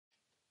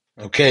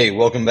Okay,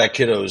 welcome back,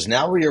 kiddos.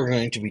 Now we are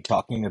going to be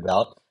talking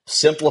about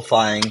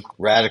simplifying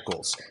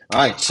radicals.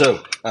 All right,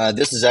 so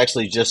this is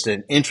actually just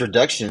an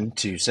introduction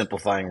to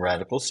simplifying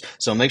radicals.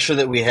 So make sure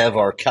that we have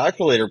our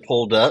calculator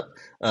pulled up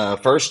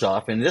first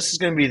off, and this is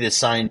going to be the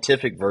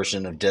scientific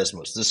version of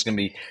Desmos. This is going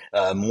to be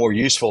more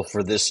useful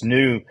for this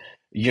new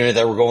unit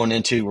that we're going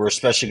into. We're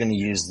especially going to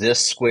use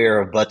this square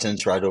of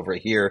buttons right over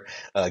here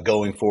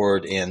going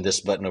forward, and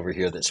this button over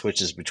here that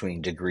switches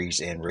between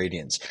degrees and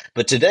radians.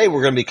 But today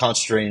we're going to be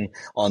concentrating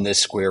on this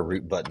square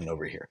root button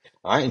over here.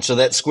 All right, and so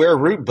that square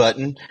root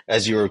button,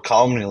 as you would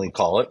commonly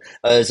call it,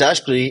 is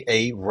actually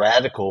a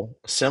radical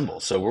symbol.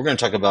 So we're going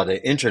to talk about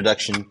an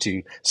introduction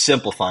to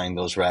simplifying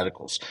those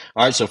radicals.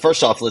 All right, so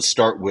first off, let's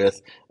start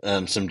with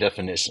some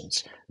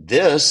definitions.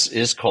 This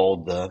is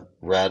called the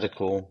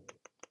radical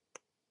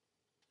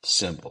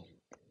symbol.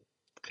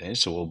 Okay,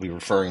 so we'll be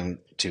referring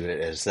to it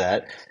as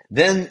that.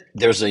 Then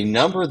there's a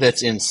number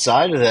that's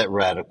inside of that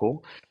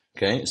radical.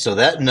 Okay, so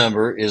that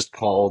number is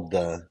called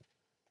the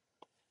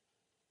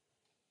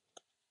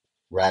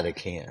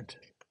radicand.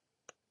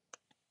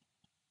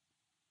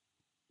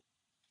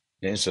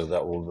 Okay, so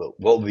that will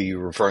what we'll be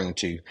referring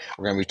to.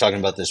 We're going to be talking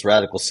about this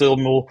radical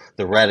symbol,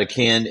 the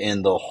radicand,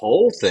 and the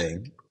whole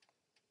thing.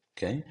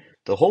 Okay,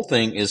 the whole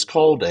thing is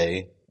called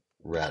a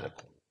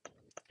radical.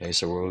 Okay,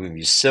 so we're going to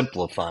be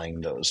simplifying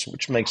those,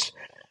 which makes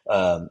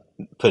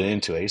put it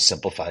into a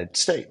simplified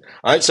state.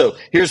 All right, so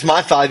here's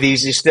my 5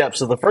 easy steps.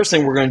 So the first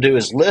thing we're going to do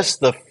is list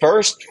the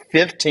first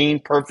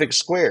 15 perfect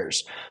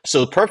squares.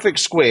 So perfect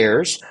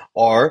squares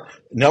are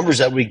numbers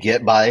that we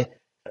get by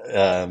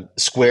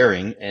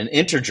squaring an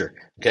integer.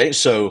 Okay,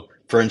 so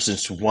for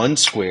instance, 1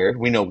 squared,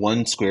 we know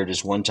 1 squared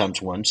is 1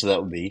 times 1, so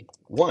that would be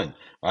 1.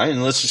 All right,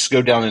 and let's just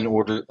go down in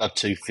order up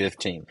to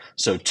 15.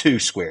 So 2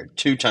 squared,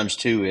 2 times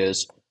 2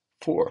 is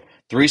 4.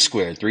 3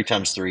 squared, 3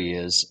 times 3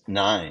 is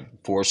 9.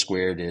 4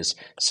 squared is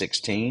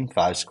 16.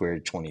 5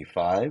 squared,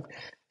 25.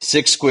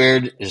 6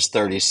 squared is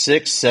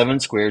 36. 7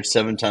 squared,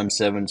 7 times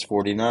 7 is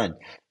 49.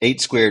 8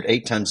 squared,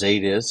 8 times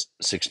 8 is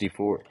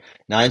 64.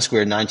 9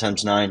 squared, 9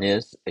 times 9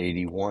 is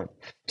 81.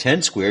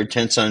 10 squared,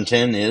 10 times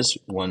 10 is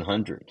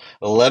 100.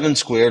 11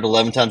 squared,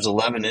 11 times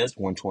 11 is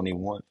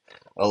 121.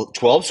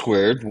 12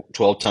 squared,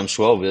 12 times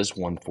 12 is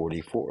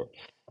 144.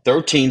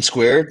 13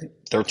 squared,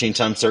 13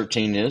 times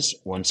 13 is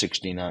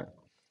 169.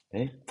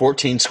 Okay.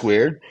 14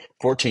 squared,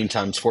 14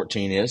 times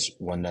 14 is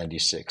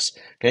 196.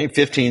 Okay.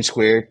 15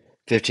 squared,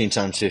 15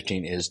 times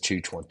 15 is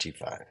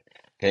 225.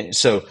 Okay.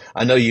 So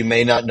I know you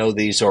may not know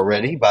these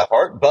already by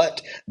heart,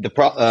 but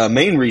the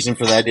main reason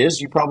for that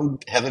is you probably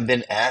haven't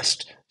been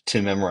asked to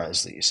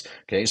memorize these.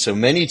 Okay. So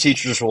many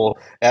teachers will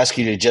ask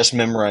you to just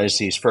memorize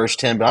these first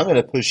 10, but I'm going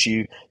to push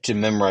you to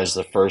memorize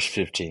the first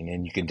 15,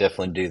 and you can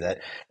definitely do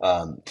that.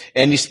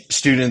 Any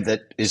student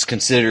that is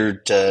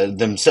considered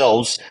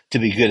themselves to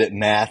be good at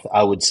math,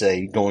 I would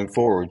say going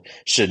forward,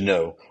 should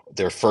know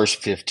their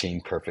first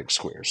 15 perfect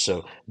squares.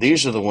 So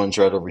these are the ones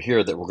right over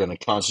here that we're going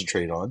to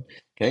concentrate on.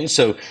 Okay,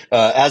 so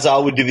as I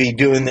would be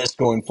doing this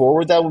going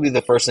forward, that would be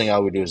the first thing I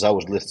would do is I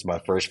would list my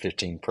first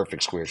 15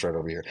 perfect squares right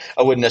over here.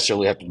 I wouldn't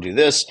necessarily have to do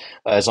this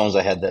as long as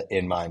I had that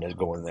in mind as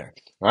going there.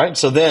 All right,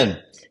 so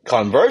then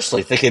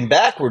conversely, thinking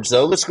backwards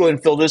though, let's go ahead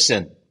and fill this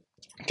in.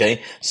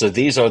 Okay, so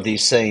these are the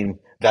same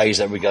values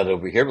that we got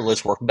over here, but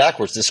let's work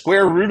backwards. The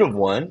square root of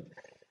 1,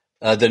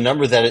 the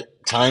number that it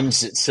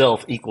times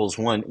itself equals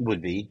 1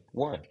 would be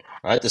 1.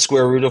 All right, the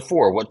square root of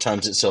 4, what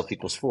times itself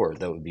equals 4?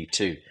 That would be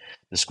 2.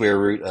 The square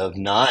root of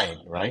 9,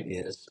 right,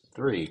 is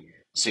 3.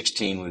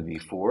 16 would be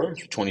 4.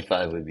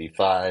 25 would be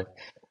 5.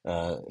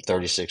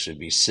 36 would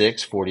be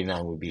 6.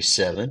 49 would be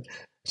 7.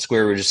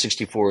 Square root of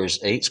 64 is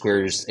 8. Square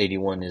root of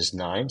 81 is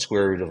 9.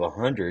 Square root of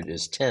 100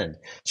 is 10.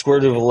 Square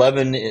root of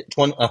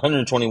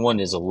 121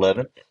 is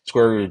 11.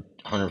 Square root of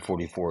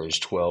 144 is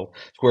 12.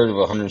 Square root of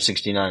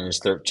 169 is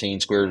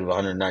 13. Square root of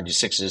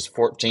 196 is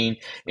 14.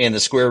 And the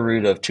square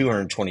root of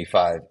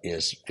 225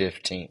 is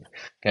 15.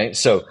 Okay,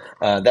 so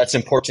that's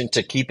important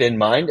to keep in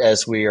mind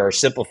as we are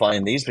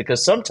simplifying these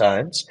because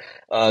sometimes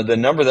the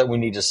number that we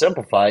need to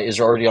simplify is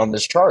already on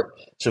this chart.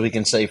 So we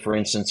can say, for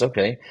instance,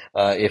 okay,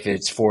 if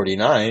it's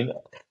 49,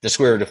 the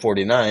square root of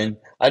 49,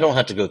 I don't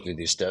have to go through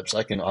these steps.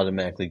 I can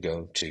automatically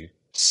go to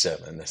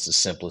 7. That's the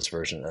simplest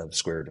version of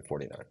square root of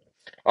 49.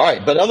 All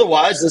right, but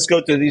otherwise, let's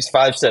go through these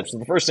 5 steps. So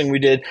the first thing we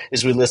did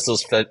is we list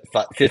those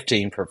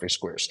 15 perfect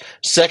squares.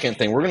 Second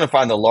thing, we're going to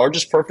find the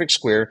largest perfect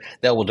square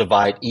that will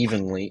divide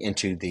evenly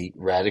into the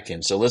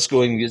radicand. So let's go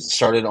ahead and get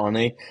started on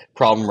a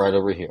problem right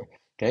over here.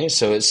 Okay,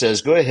 so it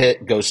says go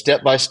ahead, go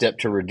step by step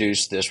to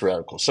reduce this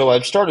radical. So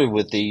I've started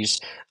with these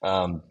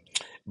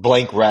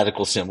blank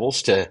radical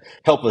symbols to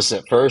help us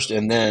at first,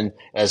 and then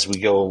as we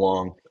go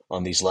along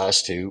on these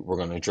last two, we're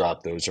going to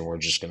drop those and we're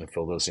just going to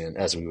fill those in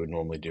as we would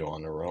normally do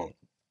on our own.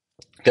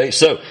 Okay,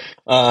 so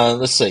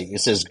let's see.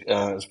 It says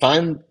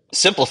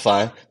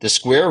simplify the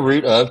square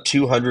root of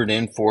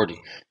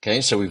 240.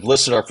 Okay, so we've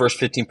listed our first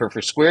 15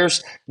 perfect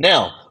squares.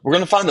 Now we're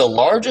going to find the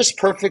largest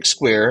perfect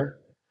square.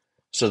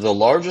 So the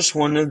largest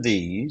one of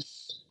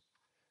these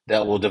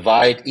that will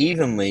divide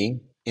evenly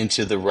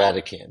into the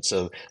radicand.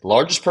 So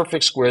largest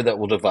perfect square that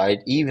will divide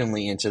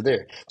evenly into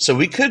there. So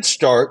we could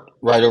start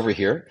right over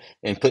here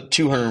and put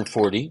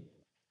 240.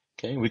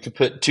 Okay, we could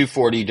put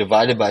 240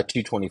 divided by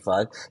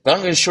 225, but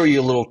I'm going to show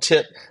you a little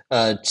tip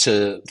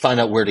to find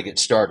out where to get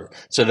started.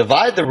 So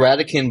divide the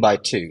radicand by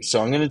 2.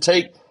 So I'm going to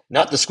take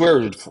not the square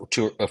root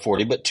of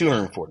 40, but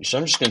 240. So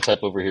I'm just going to type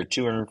over here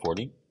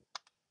 240,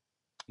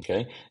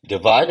 okay,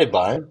 divided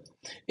by,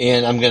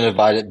 and I'm going to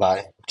divide it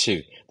by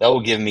 2. That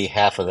will give me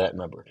half of that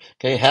number.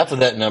 Okay, half of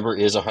that number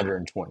is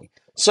 120.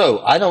 So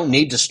I don't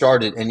need to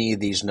start at any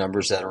of these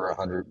numbers that are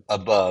 100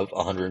 above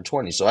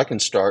 120. So I can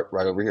start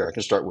right over here. I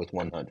can start with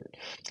 100.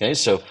 Okay,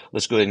 so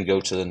let's go ahead and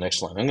go to the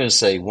next line. I'm going to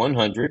say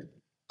 100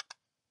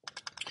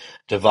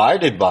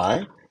 divided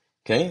by,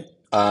 okay,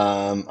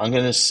 I'm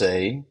going to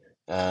say,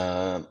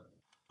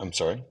 I'm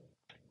sorry,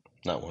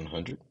 not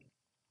 100.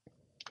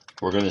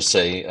 We're going to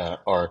say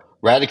our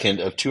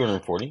radicand of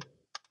 240.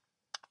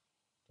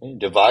 Okay,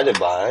 divided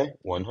by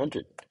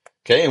 100.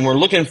 Okay, and we're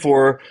looking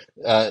for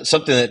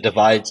something that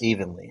divides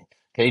evenly.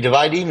 Okay,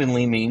 divide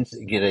evenly means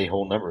get a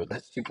whole number.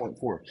 That's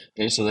 2.4.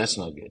 Okay, so that's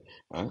not good.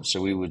 All right, so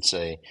we would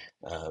say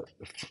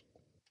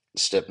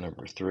step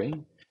number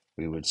 3,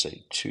 we would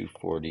say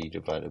 240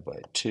 divided by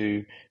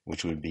 2,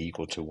 which would be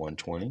equal to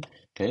 120.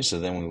 Okay, so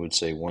then we would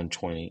say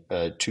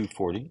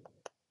 240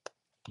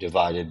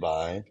 divided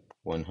by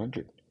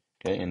 100.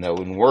 Okay, and that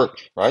wouldn't work,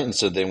 right? And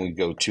so then we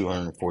go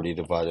 240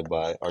 divided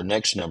by our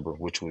next number,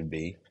 which would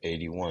be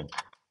 81.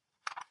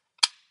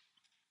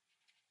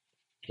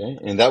 Okay,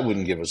 and that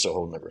wouldn't give us a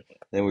whole number.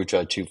 Then we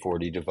try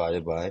 240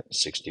 divided by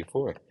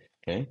 64.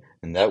 Okay,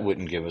 and that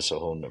wouldn't give us a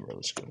whole number.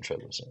 Let's go and try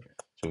this out.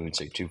 So we would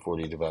say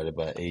 240 divided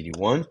by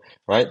 81,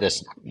 right?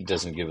 That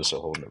doesn't give us a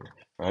whole number,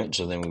 right?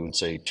 So then we would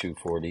say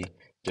 240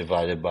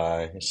 divided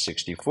by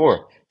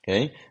 64.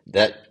 Okay,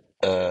 that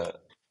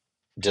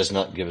does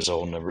not give us a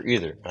whole number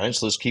either, right?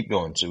 So let's keep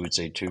going. So we'd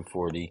say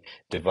 240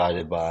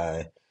 divided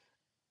by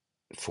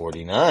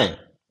 49.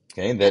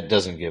 Okay, that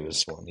doesn't give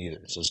us one either.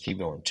 So let's keep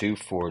going.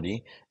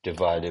 240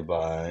 divided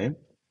by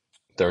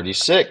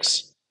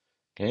 36.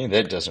 Okay,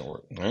 that doesn't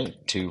work, right?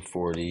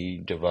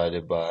 240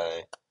 divided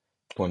by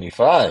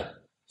 25.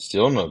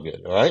 Still no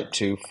good, all right?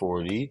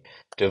 240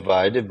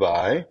 divided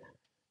by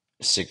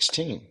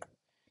 16.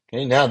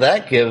 Okay, now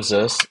that gives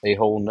us a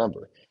whole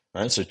number,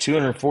 right? So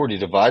 240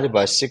 divided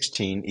by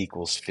 16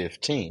 equals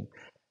 15.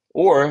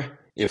 Or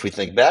if we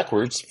think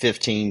backwards,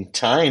 15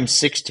 times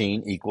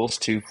 16 equals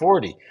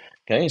 240.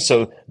 Okay,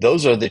 so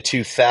those are the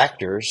two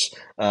factors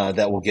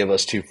that will give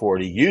us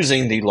 240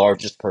 using the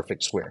largest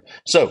perfect square.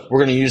 So we're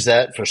going to use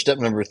that for step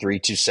number 3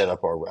 to set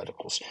up our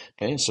radicals.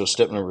 Okay, so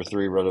step number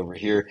 3 right over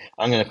here,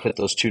 I'm going to put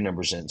those two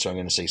numbers in. So I'm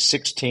going to say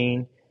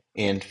 16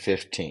 and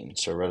 15.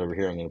 So right over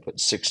here, I'm going to put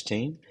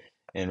 16,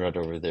 and right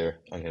over there,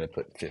 I'm going to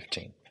put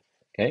 15.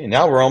 Okay, and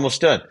now we're almost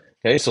done.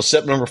 Okay, so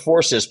step number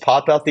 4 says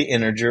pop out the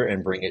integer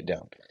and bring it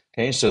down.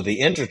 Okay, so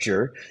the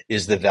integer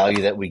is the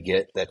value that we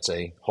get that's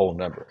a whole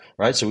number,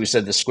 right? So we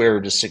said the square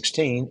root of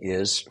 16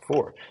 is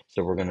 4.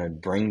 So we're going to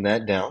bring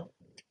that down.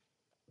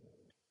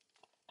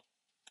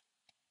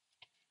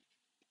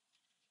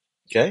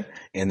 Okay,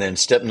 and then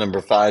step number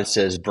 5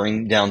 says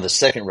bring down the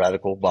second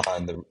radical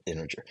behind the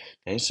integer.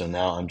 Okay, so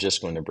now I'm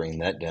just going to bring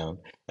that down.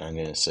 I'm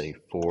going to say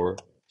 4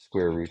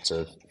 square roots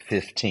of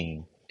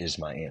 15 is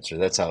my answer.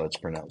 That's how it's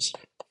pronounced.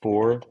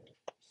 4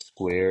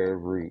 square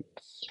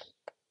roots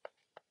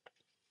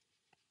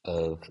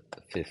of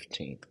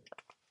 15.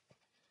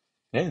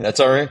 Okay, that's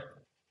all right.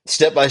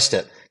 Step by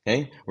step.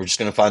 Okay, we're just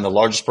going to find the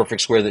largest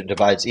perfect square that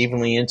divides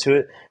evenly into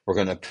it. We're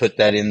going to put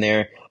that in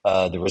there,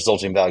 the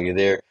resulting value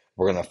there.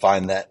 We're going to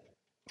find that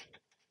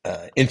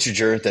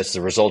integer that's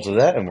the result of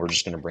that, and we're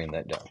just going to bring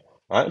that down.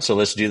 All right, so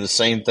let's do the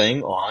same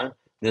thing on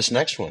this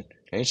next one.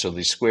 Okay, so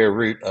the square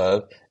root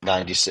of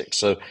 96.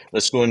 So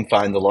let's go and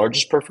find the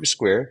largest perfect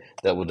square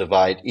that will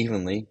divide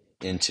evenly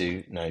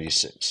into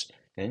 96.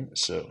 Okay,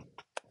 so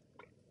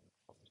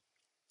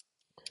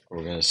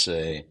we're going to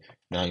say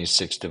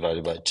 96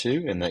 divided by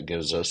 2, and that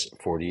gives us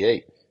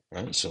 48.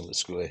 Right, so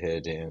let's go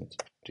ahead and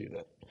do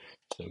that.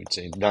 So we'd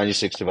say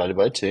 96 divided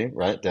by 2,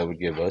 right? That would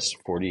give us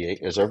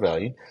 48 as our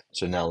value.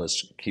 So now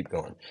let's keep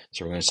going.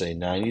 So we're going to say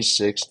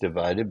 96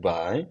 divided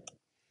by,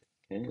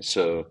 okay,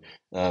 so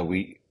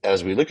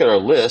as we look at our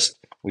list,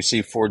 we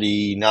see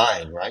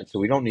 49, right? So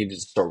we don't need to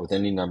start with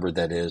any number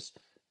that is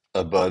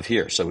above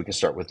here. So we can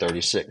start with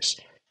 36.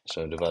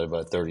 So divided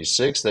by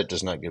 36, that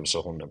does not give us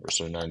a whole number.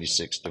 So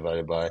 96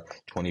 divided by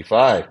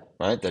 25,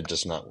 right? That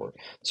does not work.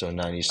 So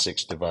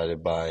 96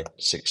 divided by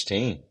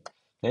 16.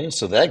 Okay,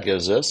 so that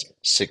gives us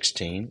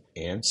 16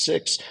 and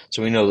 6.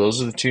 So we know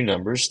those are the two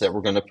numbers that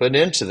we're going to put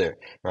into there,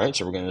 right?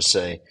 So we're going to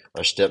say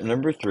our step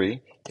number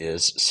 3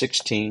 is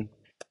 16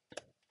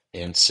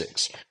 and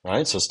 6. All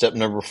right, so step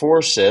number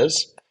 4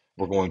 says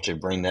we're going to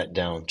bring that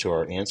down to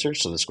our answer.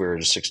 So the square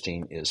root of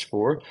 16 is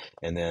 4,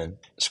 and then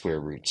square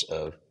roots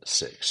of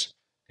 6.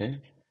 Okay,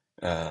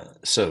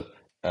 so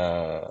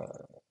our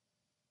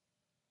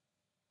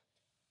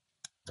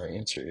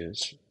answer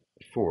is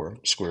 4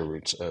 square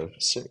roots of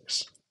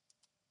 6.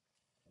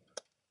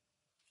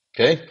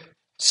 Okay,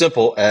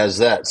 Simple as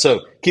that. So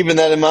keeping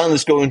that in mind,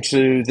 let's go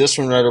into this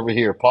one right over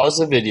here. Pause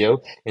the video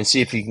and see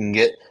if you can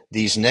get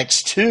these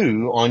next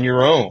two on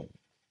your own.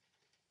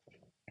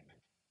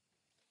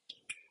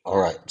 All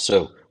right.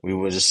 So we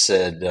would have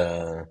said,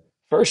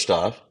 first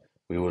off,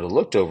 we would have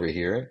looked over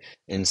here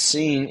and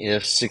seen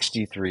if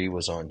 63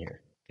 was on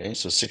here. Okay.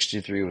 So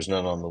 63 was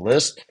not on the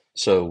list.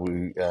 So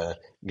we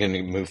going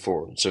to move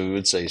forward. So we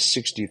would say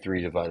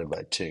 63 divided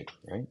by 2,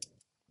 right?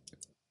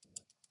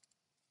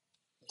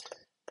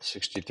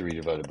 63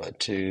 divided by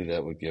 2,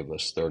 that would give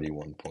us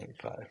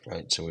 31.5,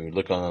 right? So we would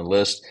look on a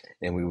list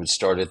and we would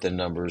start at the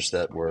numbers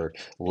that were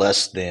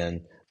less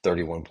than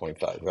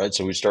 31.5, right?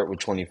 So we'd start with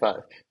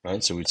 25,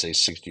 right? So we'd say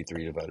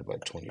 63 divided by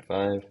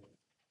 25,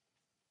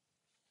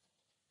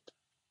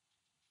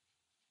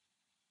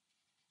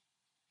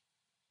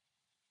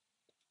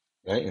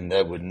 right? And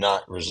that would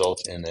not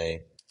result in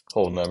a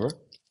whole number,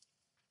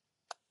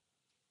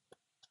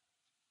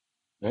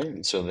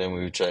 right? So then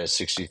we would try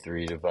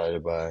 63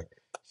 divided by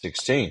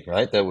 16,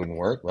 right? That wouldn't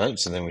work, right?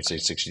 So then we'd say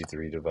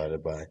 63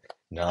 divided by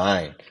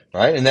 9,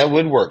 right? And that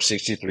would work.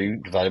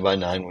 63 divided by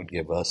 9 would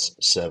give us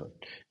 7.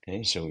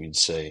 Okay, so we'd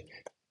say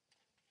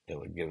that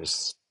would give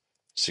us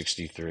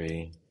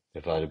 63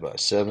 divided by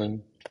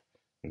 7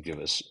 would give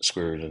us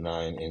square root of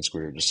 9 and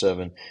square root of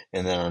 7.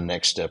 And then our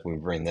next step, we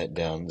bring that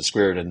down. The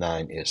square root of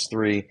 9 is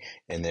 3,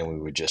 and then we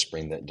would just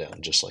bring that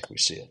down just like we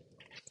see it.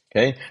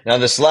 Okay, now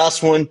this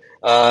last one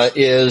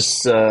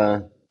is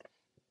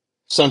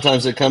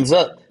sometimes it comes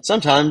up.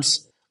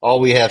 Sometimes all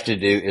we have to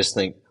do is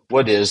think,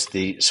 what is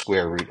the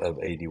square root of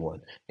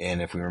 81?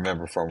 And if we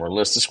remember from our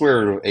list, the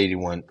square root of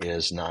 81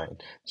 is 9.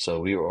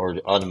 So we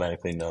already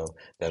automatically know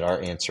that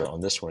our answer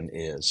on this one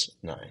is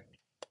 9.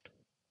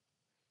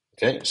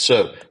 Okay,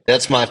 so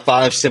that's my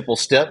 5 simple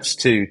steps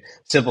to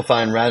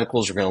simplifying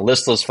radicals. We're going to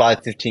list those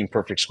 15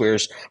 perfect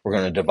squares. We're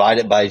going to divide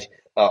it by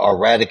our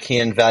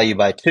radicand value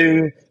by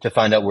 2 to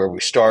find out where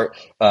we start.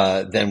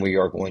 Then we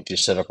are going to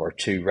set up our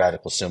 2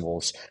 radical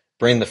symbols,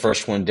 bring the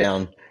first one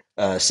down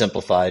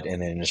simplified, and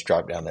then just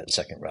drop down that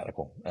second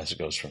radical as it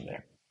goes from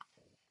there.